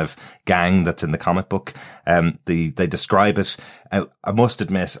 the kind of gang that's in the comic book. They describe it. I must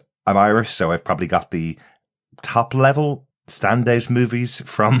admit, I'm Irish, so I've probably got the top level standout movies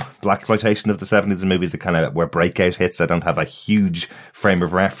from blaxploitation of the 70s, and movies that kind of were breakout hits. I don't have a huge frame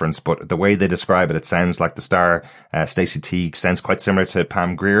of reference, but the way they describe it, it sounds like the star, Stacey Teague, sounds quite similar to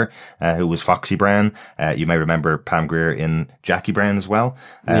Pam Grier, who was Foxy Brown. You may remember Pam Grier in Jackie Brown as well.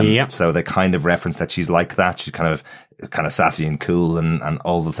 Yep. So they kind of reference that she's like that. She's kind of sassy and cool and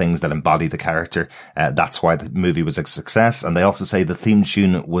all the things that embody the character. That's why the movie was a success. And they also say the theme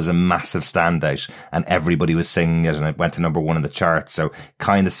tune was a massive standout and everybody was singing it and it went to number 1 in the charts. So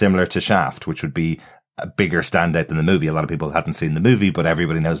kind of similar to Shaft, which would be a bigger standout than the movie. A lot of people hadn't seen the movie, but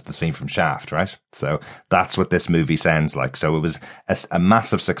everybody knows the theme from Shaft, right? So that's what this movie sounds like. So it was a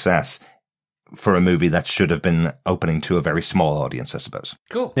massive success for a movie that should have been opening to a very small audience, I suppose.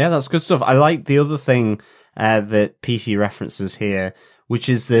 Cool. Yeah, that's good stuff. I like the other thing that PT references here, which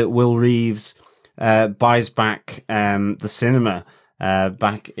is that Will Reeves buys back the cinema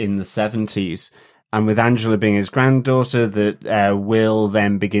back in the 70s. And with Angela being his granddaughter, that Will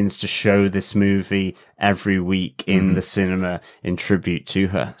then begins to show this movie every week in the cinema in tribute to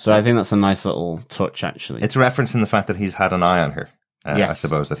her. So I think that's a nice little touch, actually. It's referencing the fact that he's had an eye on her. Yes. I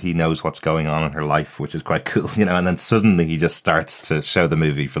suppose that he knows what's going on in her life, which is quite cool, and then suddenly he just starts to show the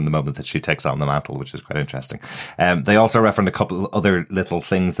movie from the moment that she takes on the mantle, which is quite interesting. They also referenced a couple other little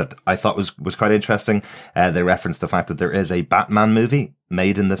things that I thought was quite interesting. They referenced the fact that there is a Batman movie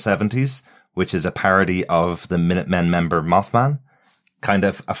made in the 70s, which is a parody of the Minutemen member Mothman. Kind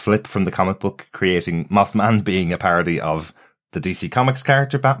of a flip from the comic book, creating Mothman being a parody of the DC Comics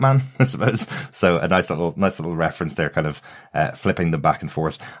character Batman, I suppose. So a nice little reference there, kind of flipping them back and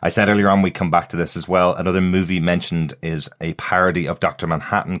forth. I said earlier on we come back to this as well. Another movie mentioned is a parody of Dr.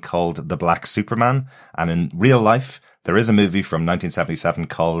 Manhattan called The Black Superman. And in real life, there is a movie from 1977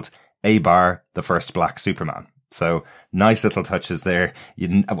 called Abar, the First Black Superman. So nice little touches there.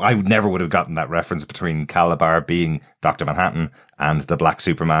 I never would have gotten that reference between Calabar being Dr. Manhattan and the Black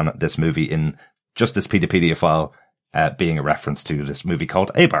Superman, this movie in just this Peteypedia file, being a reference to this movie called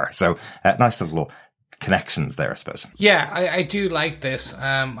Abar. So nice little connections there, I suppose. Yeah, I do like this.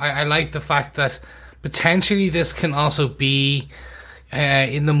 I like the fact that potentially this can also be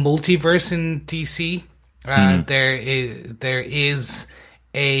in the multiverse in DC. There is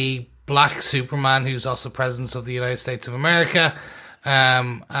a Black Superman who's also president of the United States of America.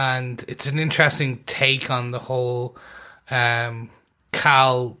 And it's an interesting take on the whole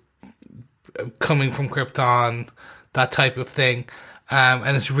Cal coming from Krypton, that type of thing.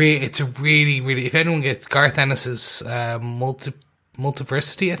 And it's a really, if anyone gets Garth Ennis's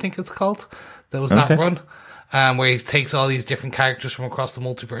Multiversity, I think it's called, that was that run, where he takes all these different characters from across the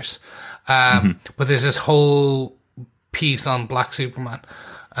multiverse. But there's this whole piece on Black Superman.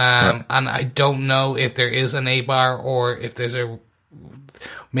 And I don't know if there is an A-bar or if there's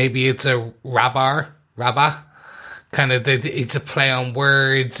maybe it's a Rabbah, kind of it's a play on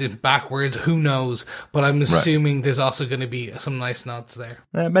words and backwards. Who knows? But I'm assuming there's also going to be some nice nods there.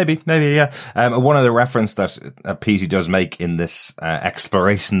 Maybe, yeah. One other reference that Petey does make in this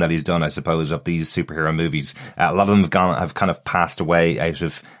exploration that he's done, I suppose, of these superhero movies, a lot of them have kind of passed away out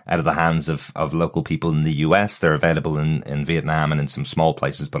of the hands of local people in the US. They're available in Vietnam and in some small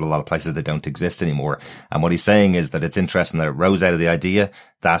places, but a lot of places they don't exist anymore. And what he's saying is that it's interesting that it rose out of the idea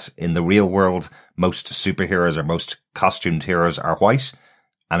that in the real world, most superheroes or most costumed heroes are white.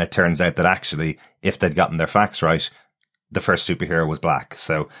 And it turns out that actually, if they'd gotten their facts right, the first superhero was black.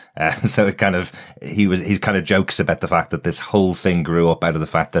 So it kind of, he kind of jokes about the fact that this whole thing grew up out of the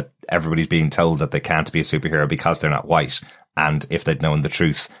fact that everybody's being told that they can't be a superhero because they're not white. And if they'd known the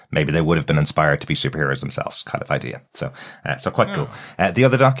truth, maybe they would have been inspired to be superheroes themselves, kind of idea. So quite cool. The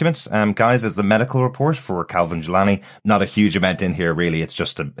other document, guys, is the medical report for Cal Vigilani. Not a huge amount in here, really. It's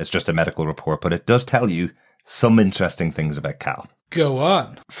just a medical report, but it does tell you some interesting things about Cal. Go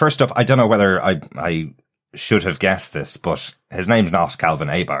on. First up, I don't know whether I should have guessed this, but his name's not Calvin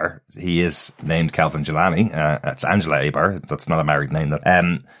Abar. He is named Calvin Vigilani. It's Angela Abar. That's not a married name.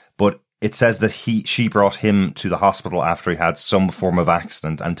 But it says that she brought him to the hospital after he had some form of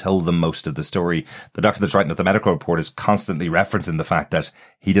accident and told them most of the story. The doctor that's writing up the medical report is constantly referencing the fact that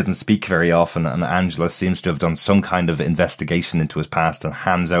he doesn't speak very often, and Angela seems to have done some kind of investigation into his past and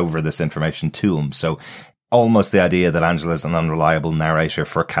hands over this information to him. So almost the idea that Angela is an unreliable narrator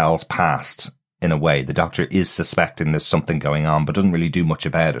for Cal's past. In a way, the doctor is suspecting there's something going on, but doesn't really do much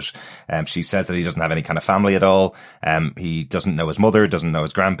about it. She says that he doesn't have any kind of family at all. He doesn't know his mother, doesn't know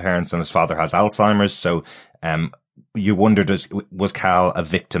his grandparents, and his father has Alzheimer's. So, you wonder, was Cal a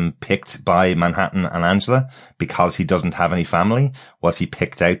victim picked by Manhattan and Angela because he doesn't have any family? Was he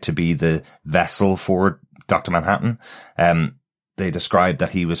picked out to be the vessel for Dr. Manhattan? They described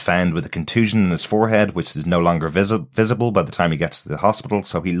that he was found with a contusion in his forehead, which is no longer visible by the time he gets to the hospital.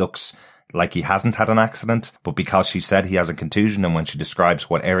 So he looks like he hasn't had an accident, but because she said he has a contusion, and when she describes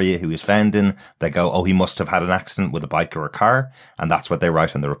what area he was found in, they go, oh, he must have had an accident with a bike or a car, and that's what they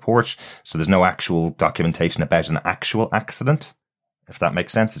write in the report. So there's no actual documentation about an actual accident, if that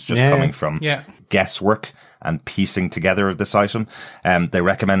makes sense. It's just coming from guesswork and piecing together this item. They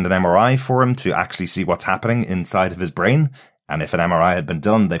recommend an MRI for him to actually see what's happening inside of his brain. And if an MRI had been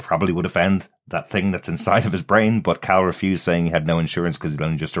done, they probably would have found that thing that's inside of his brain. But Cal refused, saying he had no insurance because he'd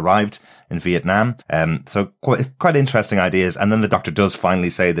only just arrived in Vietnam. So quite interesting ideas. And then the doctor does finally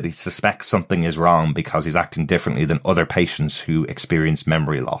say that he suspects something is wrong because he's acting differently than other patients who experience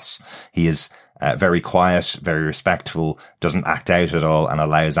memory loss. He is very quiet, very respectful, doesn't act out at all, and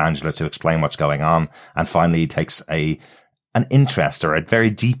allows Angela to explain what's going on. And finally, he takes an interest, or a very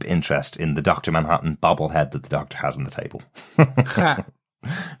deep interest, in the Dr. Manhattan bobblehead that the doctor has on the table.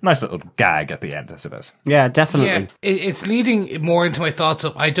 Nice little gag at the end, I suppose. Yeah, definitely. Yeah, it's leading more into my thoughts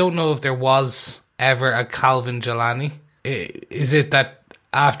of, I don't know if there was ever a Calvin Vigilani. Is it that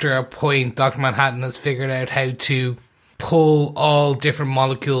after a point, Dr. Manhattan has figured out how to pull all different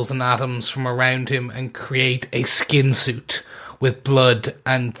molecules and atoms from around him and create a skin suit with blood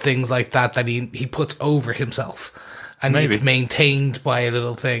and things like that he puts over himself? And Maybe. It's maintained by a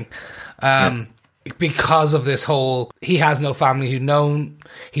little thing. Because of this whole, he has no family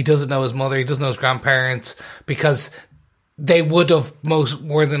he doesn't know his mother, he doesn't know his grandparents, because they would have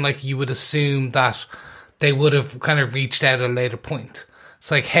more than likely, you would assume that they would have kind of reached out at a later point.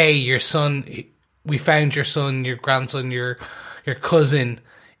 It's like, hey, your son, we found your son, your grandson, your cousin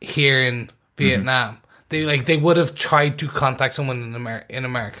here in Vietnam. They would have tried to contact someone in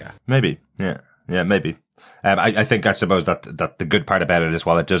America. Maybe. Yeah, maybe. I suppose that the good part about it is,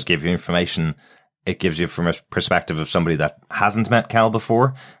 while it does give you information, it gives you from a perspective of somebody that hasn't met Cal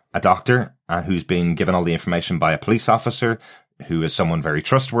before, a doctor who's been given all the information by a police officer who is someone very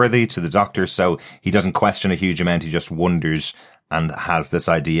trustworthy to the doctor. So he doesn't question a huge amount. He just wonders and has this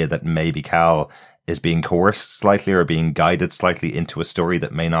idea that maybe Cal is being coerced slightly or being guided slightly into a story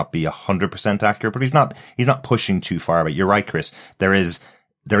that may not be 100% accurate, but he's not pushing too far. But you're right, Chris. There is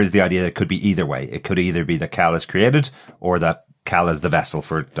the idea that it could be either way. It could either be that Cal is created or that Cal is the vessel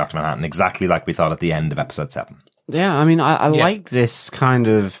for Dr. Manhattan, exactly like we thought at the end of episode 7. Yeah, I mean, I like this kind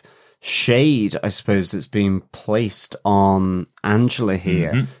of shade, I suppose, that's being placed on Angela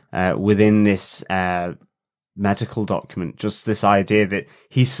here within this medical document. Just this idea that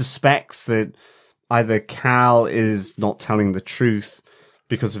he suspects that either Cal is not telling the truth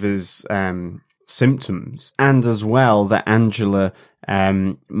because of his symptoms, and as well that Angela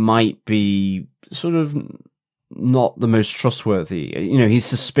might be sort of not the most trustworthy. You know, he's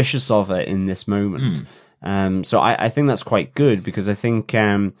suspicious of her in this moment. So I think that's quite good, because I think,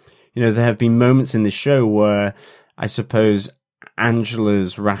 there have been moments in the show where I suppose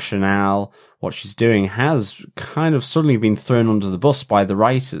Angela's rationale, what she's doing, has kind of suddenly been thrown under the bus by the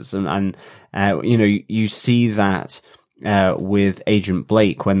writers. And you know, you see that with Agent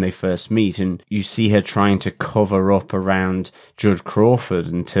Blake when they first meet, and you see her trying to cover up around Judge Crawford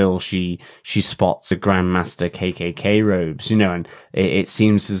until she spots the Grandmaster KKK robes, you know, and it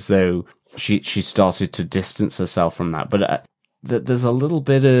seems as though she started to distance herself from that. But there's a little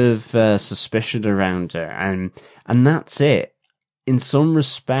bit of suspicion around her, and that's it. In some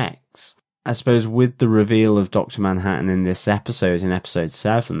respects, I suppose, with the reveal of Dr. Manhattan in this episode, in episode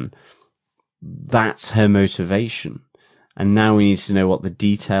 7, that's her motivation. And now we need to know what the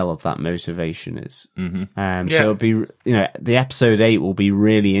detail of that motivation is. Mm-hmm. So it'll be, you know, the episode 8 will be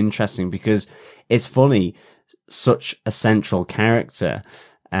really interesting because it's funny, such a central character.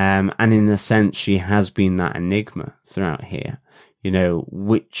 And in a sense, she has been that enigma throughout here. You know,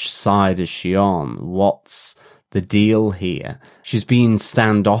 which side is she on? What's the deal here? She's been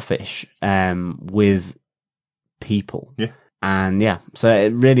standoffish, with people. Yeah. And yeah, so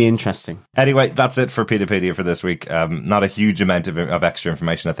really interesting. Anyway, that's it for Pedopedia for this week. Not a huge amount of extra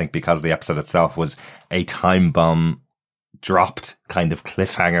information, I think, because the episode itself was a time bomb dropped kind of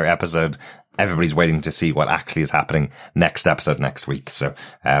cliffhanger episode. Everybody's waiting to see what actually is happening next episode next week. So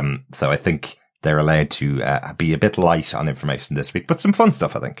I think they're allowed to be a bit light on information this week, but some fun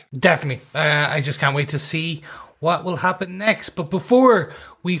stuff, I think. Definitely. I just can't wait to see what will happen next. But before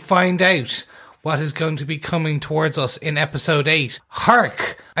we find out what is going to be coming towards us in episode 8,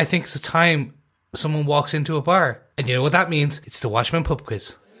 hark! I think it's the time someone walks into a bar. And you know what that means? It's the Watchmen Pub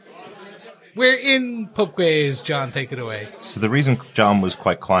Quiz. We're in Pub Quiz. John, take it away. So the reason John was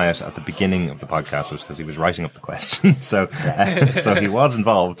quite quiet at the beginning of the podcast was because he was writing up the question. So he was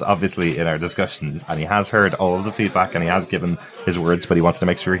involved, obviously, in our discussions, and he has heard all of the feedback, and he has given his words, but he wanted to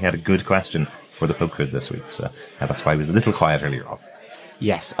make sure he had a good question for the Pub Quiz this week. So that's why he was a little quiet earlier on.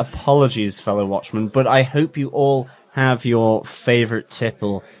 Yes, apologies, fellow Watchmen, but I hope you all have your favourite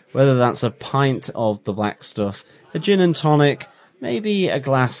tipple, whether that's a pint of the black stuff, a gin and tonic, maybe a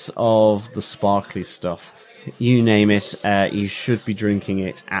glass of the sparkly stuff. You name it, you should be drinking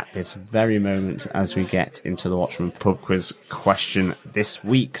it at this very moment as we get into the Watchmen Pub Quiz question this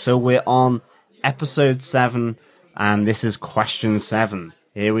week. So we're on episode 7, and this is question 7.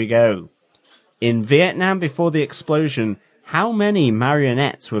 Here we go. In Vietnam before the explosion, how many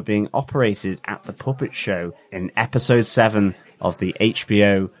marionettes were being operated at the puppet show in episode 7 of the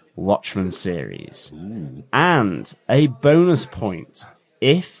HBO Watchmen series? Ooh. And a bonus point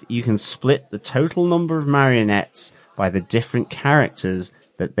if you can split the total number of marionettes by the different characters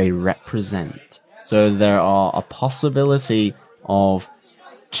that they represent. So there are a possibility of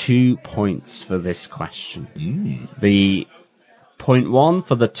 2 points for this question. The point 1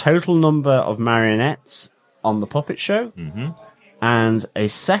 for the total number of marionettes on the puppet show, and a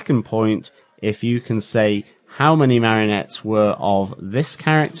second point if you can say how many marionettes were of this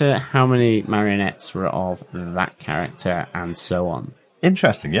character, how many marionettes were of that character, and so on.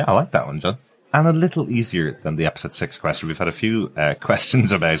 Interesting. Yeah, I like that one, John. And a little easier than the episode 6 question. We've had a few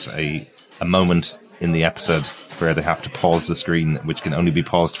questions about a moment in the episode where they have to pause the screen, which can only be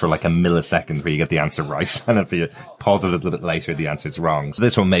paused for like a millisecond where you get the answer right. And if you pause it a little bit later, the answer is wrong. So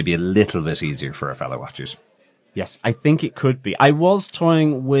this one may be a little bit easier for our fellow watchers. Yes, I think it could be. I was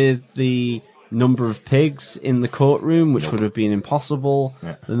toying with the number of pigs in the courtroom, which would have been impossible.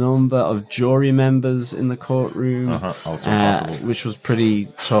 Yeah. The number of jury members in the courtroom, also impossible. Which was pretty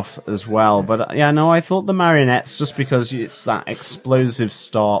tough as well. But I thought the marionettes, just because it's that explosive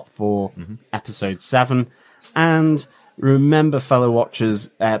start for episode 7. And remember, fellow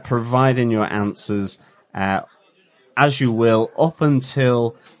watchers, providing your answers as you will up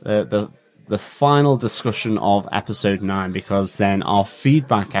until the final discussion of episode 9, because then our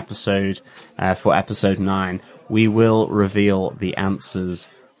feedback episode for episode 9, we will reveal the answers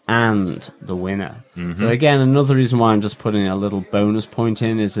and the winner. So again, another reason why I'm just putting a little bonus point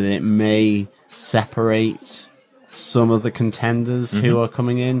in is that it may separate some of the contenders who are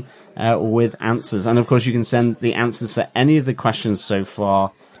coming in with answers. And of course, you can send the answers for any of the questions so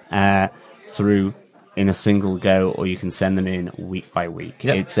far through in a single go, or you can send them in week by week.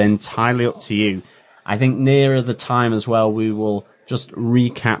 Yep. It's entirely up to you. I think nearer the time as well, we will just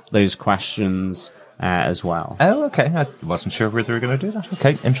recap those questions as well. Oh, okay. I wasn't sure whether we were going to do that.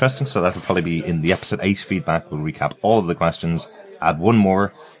 Okay, interesting. So that will probably be in the episode 8 feedback. We'll recap all of the questions, add one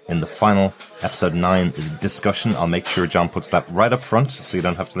more in the final. Episode 9 is discussion. I'll make sure John puts that right up front so you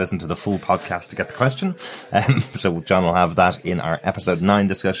don't have to listen to the full podcast to get the question. So John will have that in our episode 9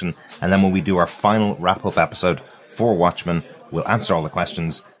 discussion. And then when we do our final wrap-up episode for Watchmen, we'll answer all the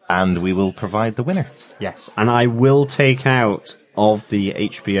questions and we will provide the winner. Yes, and I will take out of the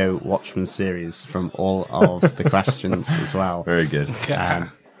HBO Watchmen series from all of the questions as well. Very good.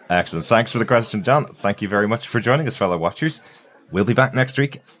 Excellent. Thanks for the question, John. Thank you very much for joining us, fellow watchers. We'll be back next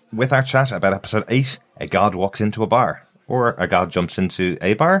week with our chat about episode 8, A God Walks Into a Bar, or A God Jumps Into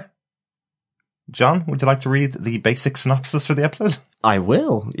a Bar. John, would you like to read the basic synopsis for the episode? I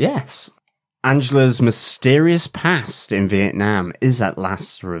will, yes. Angela's mysterious past in Vietnam is at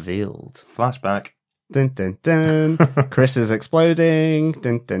last revealed. Flashback. Dun dun dun. Chris is exploding.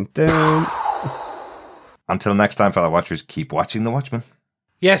 Dun dun dun. Until next time, fellow watchers, keep watching The Watchmen.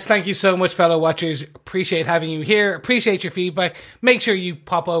 Yes, thank you so much, fellow watchers. Appreciate having you here. Appreciate your feedback. Make sure you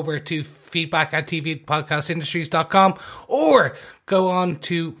pop over to feedback@tvpodcastindustries.com or go on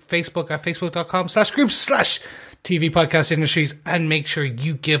to Facebook at facebook.com/groups/tvpodcastindustries and make sure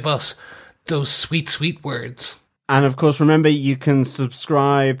you give us those sweet, sweet words. And of course, remember, you can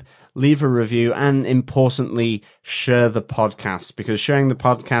subscribe, leave a review, and importantly, share the podcast, because sharing the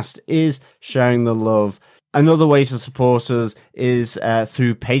podcast is sharing the love. Another way to support us is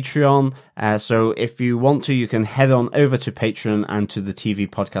through Patreon. So if you want to, you can head on over to Patreon and to the TV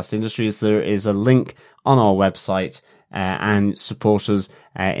Podcast Industries. There is a link on our website and support us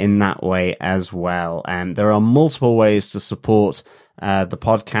in that way as well. There are multiple ways to support the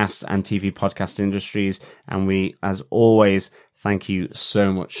podcast and TV Podcast Industries. And we, as always, thank you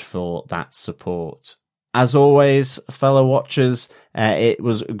so much for that support. As always, fellow watchers, it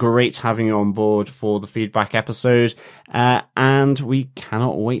was great having you on board for the feedback episode, and we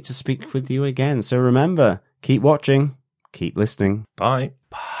cannot wait to speak with you again. So remember, keep watching, keep listening. Bye.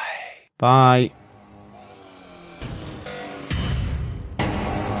 Bye.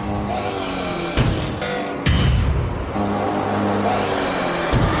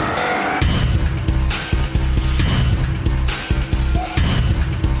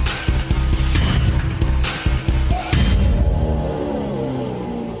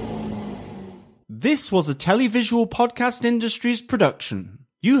 This was a Televisual Podcast Industries production.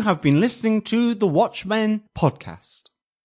 You have been listening to the Watchmen podcast.